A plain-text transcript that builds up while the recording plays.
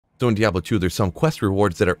So in Diablo 2, there's some quest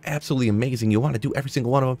rewards that are absolutely amazing. You want to do every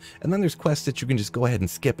single one of them. And then there's quests that you can just go ahead and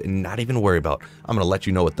skip and not even worry about. I'm going to let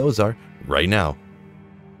you know what those are right now.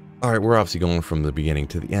 Alright, we're obviously going from the beginning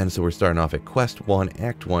to the end. So we're starting off at Quest 1,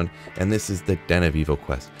 Act 1. And this is the Den of Evil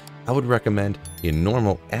quest. I would recommend, in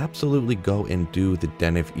normal, absolutely go and do the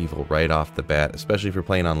Den of Evil right off the bat. Especially if you're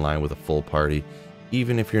playing online with a full party.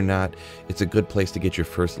 Even if you're not, it's a good place to get your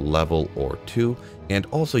first level or two. And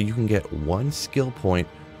also you can get 1 skill point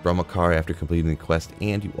from a car after completing the quest,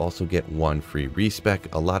 and you also get 1 free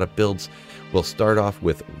respec. A lot of builds will start off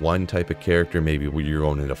with 1 type of character, maybe where you're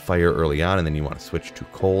going into fire early on and then you want to switch to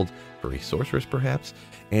cold for a sorceress perhaps,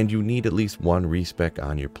 and you need at least 1 respec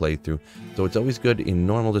on your playthrough. So it's always good in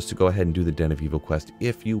normal just to go ahead and do the Den of Evil quest.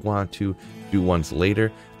 If you want to do ones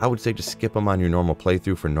later, I would say just skip them on your normal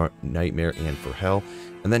playthrough for Nightmare and for Hell,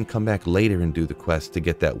 and then come back later and do the quest to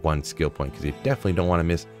get that 1 skill point, because you definitely don't want to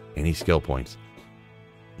miss any skill points.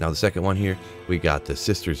 Now the second one here, we got the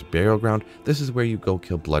Sisters Burial Ground. This is where you go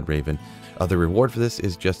kill Bloodraven. The reward for this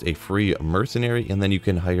is just a free mercenary, and then you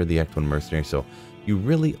can hire the Act 1 mercenary. So you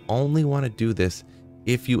really only want to do this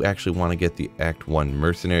if you actually want to get the Act 1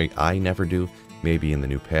 mercenary. I never do. Maybe in the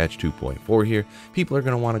new patch 2.4 here, people are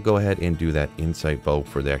going to want to go ahead and do that insight vote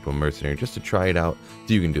for the Act 1 mercenary just to try it out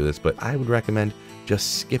so you can do this. But I would recommend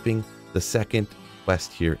just skipping the second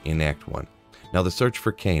quest here in Act 1. Now the Search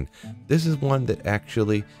for Cain, this is one that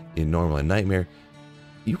actually in normal and Nightmare,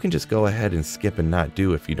 you can just go ahead and skip and not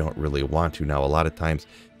do if you don't really want to. Now a lot of times,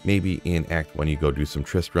 maybe in Act 1 you go do some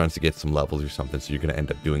Trist runs to get some levels or something, so you're going to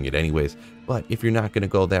end up doing it anyways. But if you're not going to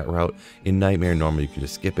go that route, in Nightmare normally you can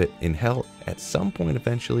just skip it. In Hell, at some point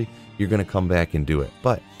eventually, you're going to come back and do it.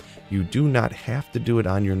 But you do not have to do it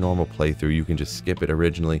on your normal playthrough. You can just skip it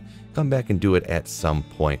originally, come back and do it at some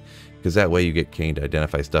point. Because that way you get Cain to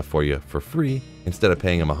identify stuff for you for free instead of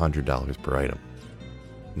paying him $100 per item.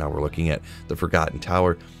 Now we're looking at the Forgotten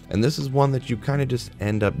Tower, and this is one that you kind of just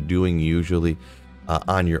end up doing usually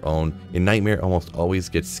on your own. In Nightmare, almost always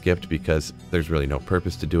gets skipped because there's really no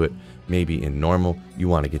purpose to do it. Maybe in normal, you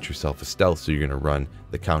want to get yourself a stealth, so you're going to run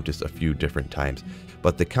the Countess a few different times.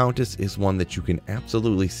 But the Countess is one that you can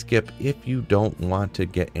absolutely skip if you don't want to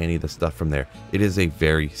get any of the stuff from there. It is a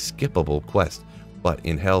very skippable quest. But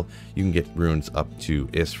in Hell, you can get runes up to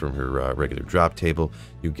Is from her regular drop table.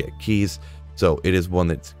 You get keys. So it is one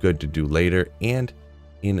that's good to do later. And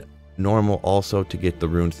in normal also to get the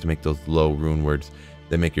runes to make those low rune words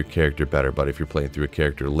that make your character better. But if you're playing through a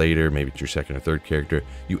character later, maybe it's your second or third character,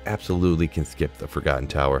 you absolutely can skip the Forgotten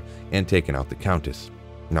Tower and taking out the Countess.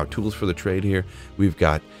 Now tools for the trade here, we've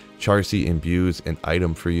got Charcy imbues an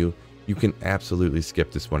item for you. You can absolutely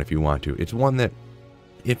skip this one if you want to. It's one that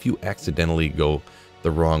if you accidentally go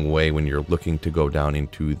the wrong way when you're looking to go down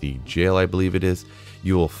into the jail, I believe it is,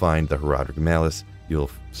 you will find the Herodic Malice.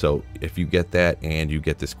 So if you get that and you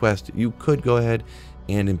get this quest, you could go ahead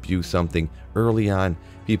and imbue something early on.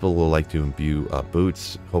 People will like to imbue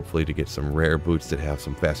boots, hopefully to get some rare boots that have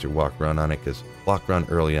some faster walk run on it, because walk run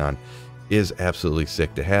early on is absolutely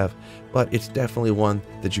sick to have, but it's definitely one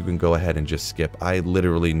that you can go ahead and just skip. I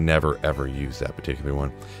literally never ever use that particular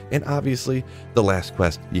one. And obviously, the last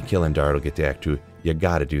quest, you kill Endar to get to Act 2. You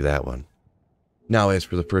gotta do that one. Now, as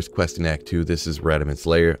for the first quest in Act 2, this is Radament's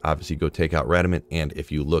Lair. Obviously, go take out Radament, and if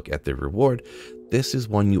you look at the reward, this is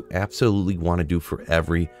one you absolutely want to do for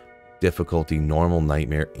every difficulty, normal,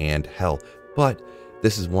 Nightmare, and Hell. But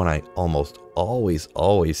this is one I almost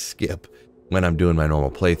always skip when I'm doing my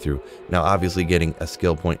normal playthrough. Now obviously getting a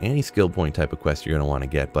skill point, any skill point type of quest you're going to want to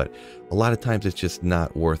get, but a lot of times it's just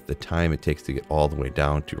not worth the time it takes to get all the way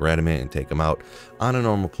down to Radament and take them out on a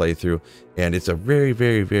normal playthrough, and it's a very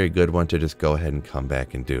good one to just go ahead and come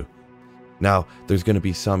back and do. Now there's going to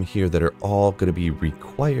be some here that are all going to be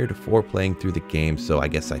required for playing through the game, so I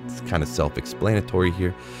guess that's kind of self-explanatory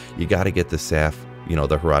here. You got to get the staff, you know,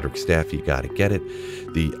 the Herodic Staff, you got to get it.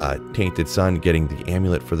 The Tainted Sun, getting the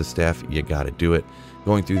amulet for the staff, you got to do it.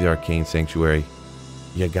 Going through the Arcane Sanctuary,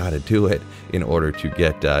 you got to do it in order to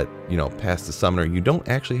get, you know, past the Summoner. You don't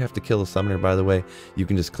actually have to kill the Summoner, by the way. You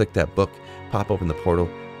can just click that book, pop open the portal,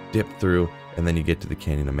 dip through, and then you get to the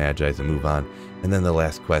Canyon of Magi's and move on. And then the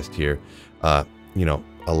last quest here, you know,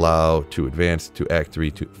 allow to advance to Act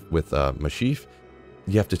 3 with Mashif.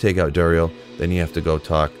 You have to take out Duriel, then you have to go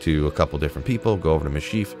talk to a couple different people, go over to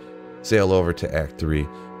Mashif, sail over to Act 3.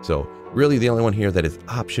 So really the only one here that is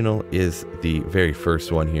optional is the very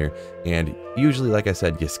first one here, and usually, like I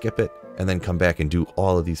said, you skip it and then come back and do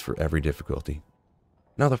all of these for every difficulty.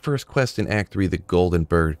 Now the first quest in Act 3, the Golden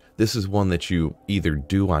Bird, this is one that you either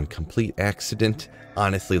do on complete accident,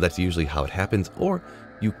 honestly that's usually how it happens, or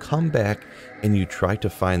you come back and you try to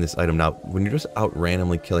find this item. Now, when you're just out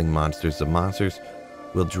randomly killing monsters, the monsters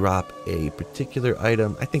will drop a particular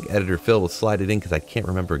item. I think Editor Phil will slide it in because I can't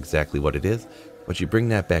remember exactly what it is. But you bring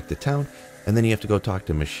that back to town, and then you have to go talk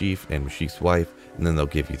to Mashif and Mashif's wife, and then they'll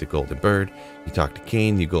give you the golden bird. You talk to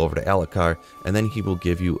Cain, you go over to Alucard, and then he will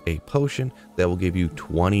give you a potion that will give you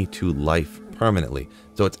 22 life permanently.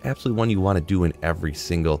 So it's absolutely one you want to do in every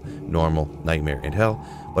single normal nightmare in hell,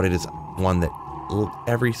 but it is one that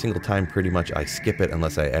every single time pretty much I skip it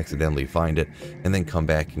unless I accidentally find it, and then come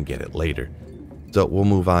back and get it later. So we'll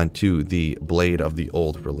move on to the Blade of the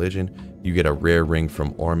Old Religion. You get a rare ring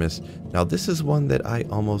from Ormus. Now this is one that I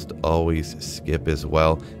almost always skip as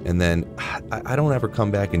well, and then I don't ever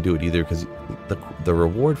come back and do it either because the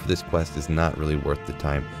reward for this quest is not really worth the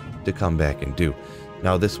time to come back and do.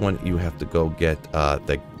 Now this one you have to go get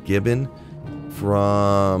the gibbon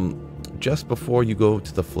from just before you go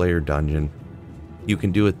to the Flare dungeon. You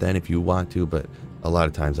can do it then if you want to, but a lot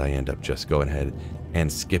of times I end up just going ahead and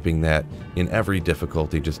skipping that in every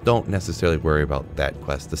difficulty. Just don't necessarily worry about that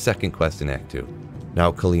quest, the second quest in Act 2.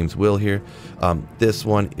 Now Khalim's Will here. This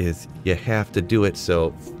one is, you have to do it.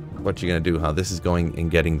 So what you're going to do, this is going and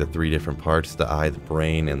getting the 3 different parts, the eye, the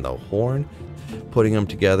brain, and the horn, putting them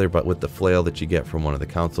together, but with the flail that you get from one of the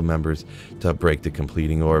council members to break the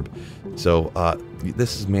completing orb. So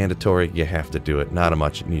this is mandatory. You have to do it. Not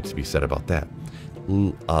much needs to be said about that.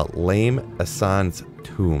 Lame Asan's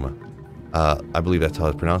Tomb. I believe that's how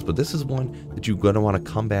it's pronounced, but this is one that you're going to want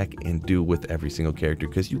to come back and do with every single character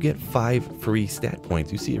because you get 5 free stat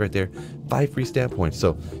points. You see it right there, 5 free stat points.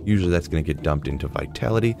 So usually that's going to get dumped into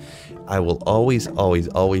Vitality. I will always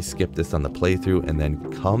skip this on the playthrough and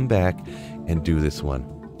then come back and do this one.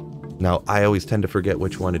 Now, I always tend to forget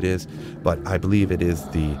which one it is, but I believe it is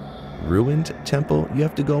the Ruined Temple you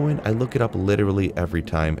have to go in. I look it up literally every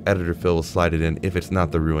time. Editor Phil will slide it in if it's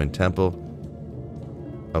not the Ruined Temple.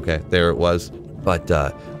 Okay, there it was. But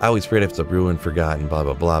I always forget if it's a ruined, forgotten, blah,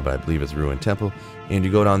 blah, blah, but I believe it's Ruined Temple. And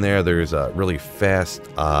you go down there, there's really fast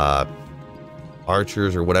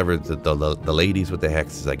archers or whatever, the ladies with the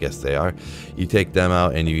hexes, I guess they are. You take them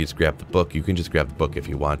out and you just grab the book. You can just grab the book if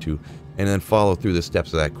you want to, and then follow through the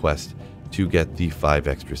steps of that quest to get the 5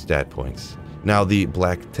 extra stat points. Now, the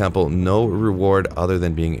Black Temple, no reward other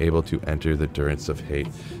than being able to enter the Durance of Hate.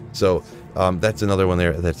 So that's another one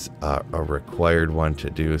there that's a required one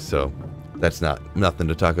to do. So that's nothing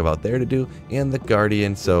to talk about there to do. And the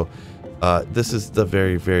Guardian. So this is the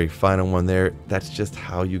very, very final one there. That's just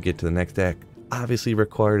how you get to the next act. Obviously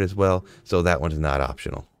required as well. So that one's not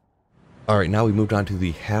optional. All right, now we moved on to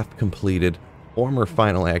the half-completed former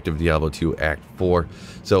final act of Diablo 2 Act 4.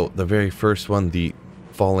 So the very first one, the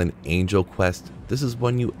Fallen Angel quest. This is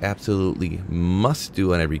one you absolutely must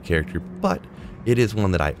do on every character, but it is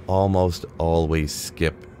one that I almost always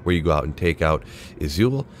skip, where you go out and take out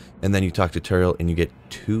Izul, and then you talk to Turiel and you get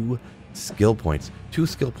 2 skill points. 2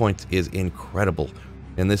 skill points is incredible,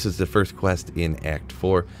 and this is the first quest in Act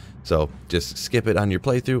 4, so just skip it on your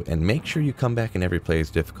playthrough and make sure you come back in every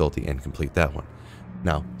player's difficulty and complete that one.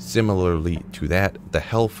 Now, similarly to that, the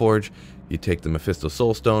Hellforge, you take the Mephisto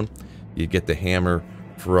Soulstone, you get the hammer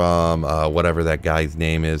from whatever that guy's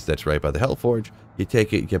name is that's right by the Hellforge. You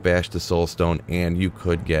take it, you get Bash the Soulstone, and you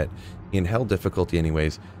could get, in Hell difficulty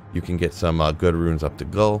anyways, you can get some good runes up to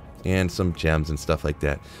Gull and some gems and stuff like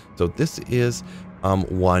that. So this is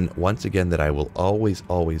one, once again, that I will always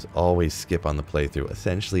skip on the playthrough,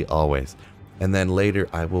 essentially always. And then later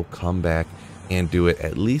I will come back and do it,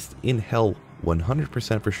 at least in Hell,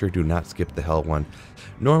 100% for sure. Do not skip the Hell one.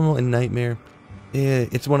 Normal and Nightmare,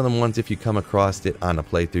 it's one of them ones, if you come across it on a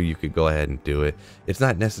playthrough, you could go ahead and do it. It's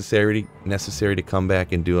not necessary to come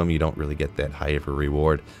back and do them. You don't really get that high of a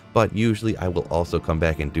reward, but usually I will also come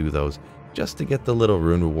back and do those just to get the little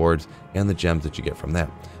rune rewards and the gems that you get from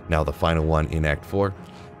that. Now the final one in Act 4,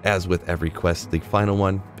 as with every quest, the final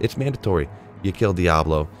one, it's mandatory. You kill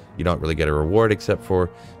Diablo, you don't really get a reward except for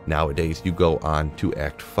nowadays you go on to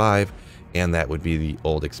Act 5, and that would be the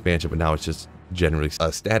old expansion, but now it's just generally a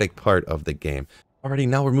static part of the game. Alrighty,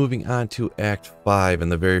 now we're moving on to Act 5, and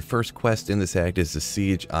the very first quest in this act is the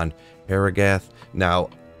Siege on Haragath. Now,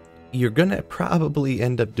 you're gonna probably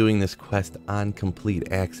end up doing this quest on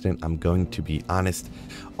complete accident, I'm going to be honest.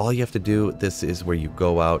 All you have to do, this is where you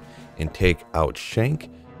go out and take out Shank,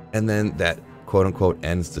 and then that quote-unquote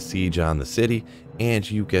ends the siege on the city, and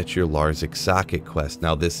you get your Larzik Socket quest.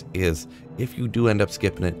 Now, this is if you do end up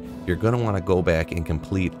skipping it, you're going to want to go back and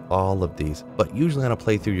complete all of these. But usually on a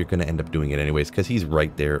playthrough, you're going to end up doing it anyways because he's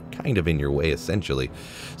right there kind of in your way essentially.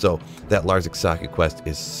 So that Larzik socket quest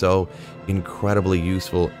is so incredibly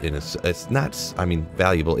useful. And it's not, I mean,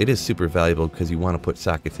 valuable. It is super valuable because you want to put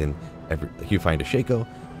sockets in you find a Shaco,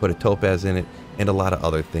 put a Topaz in it, and a lot of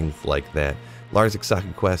other things like that. Larzik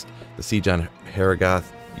socket quest, the Siege on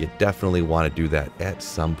Haragoth, you definitely want to do that at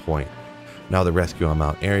some point. Now the Rescue on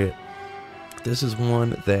Mount Area. This is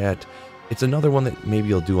one that, it's another one that maybe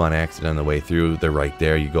you'll do on accident on the way through. They're right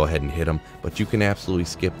there, you go ahead and hit them, but you can absolutely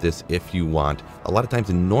skip this if you want. A lot of times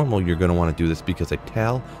in normal, you're going to want to do this because a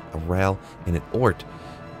Tal, a Ral, and an Ort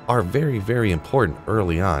are very, very important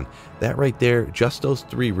early on. That right there, just those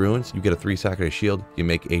 3 runes, you get a 3-socketed shield, you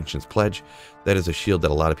make Ancient's Pledge. That is a shield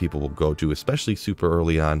that a lot of people will go to, especially super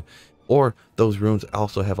early on. Or those runes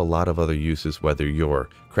also have a lot of other uses, whether you're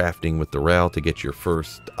crafting with the Ral to get your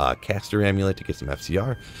first caster amulet to get some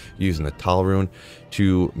FCR, using the Tal rune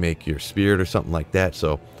to make your spirit or something like that.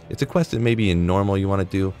 So it's a quest that maybe in normal you want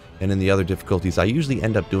to do, and in the other difficulties, I usually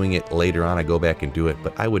end up doing it later on. I go back and do it,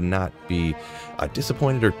 but I would not be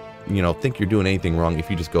disappointed or think you're doing anything wrong if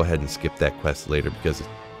you just go ahead and skip that quest later, because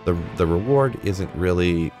the reward isn't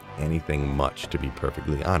really anything much, to be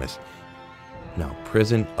perfectly honest. Now,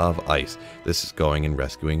 Prison of Ice. This is going and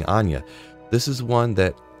rescuing Anya. This is one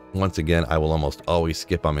that, once again, I will almost always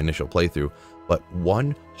skip on my initial playthrough, but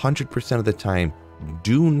 100% of the time,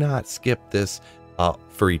 do not skip this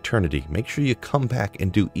for eternity. Make sure you come back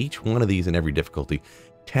and do each one of these in every difficulty.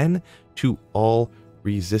 10 to all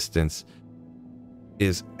resistance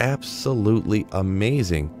is absolutely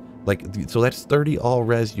amazing. So that's 30 all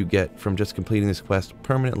res you get from just completing this quest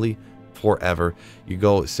permanently forever. You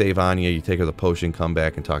go save Anya, you take her the potion, come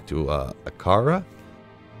back and talk to Akara?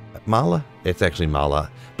 Mala? It's actually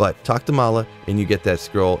Mala. But talk to Mala and you get that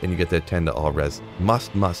scroll and you get that 10 to all res.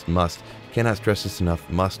 Must. Cannot stress this enough.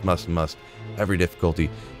 Must. Every difficulty,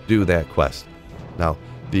 do that quest. Now,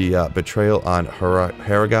 the Betrayal on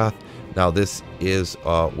Haragoth. Now, this is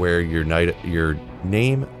where your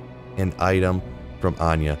name and item from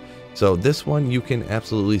Anya. So this one you can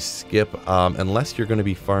absolutely skip unless you're going to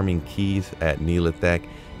be farming keys at Neelithak.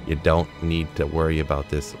 You don't need to worry about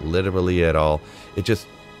this literally at all. It just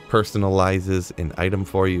personalizes an item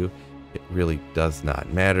for you. It really does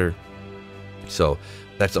not matter. So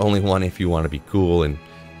that's only one if you want to be cool and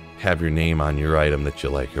have your name on your item that you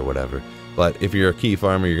like or whatever. But if you're a key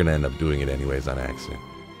farmer, you're going to end up doing it anyways on accident.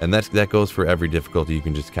 And that goes for every difficulty. You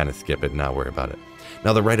can just kind of skip it and not worry about it.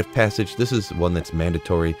 Now, the Rite of Passage, this is one that's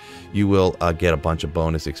mandatory. You will get a bunch of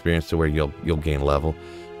bonus experience to where you'll gain level.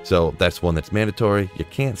 So that's one that's mandatory. You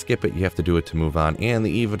can't skip it. You have to do it to move on. And the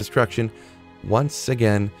Eve of Destruction, once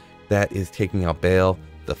again, that is taking out Baal,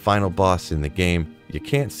 the final boss in the game. You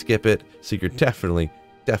can't skip it, so you're definitely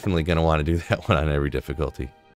going to want to do that one on every difficulty.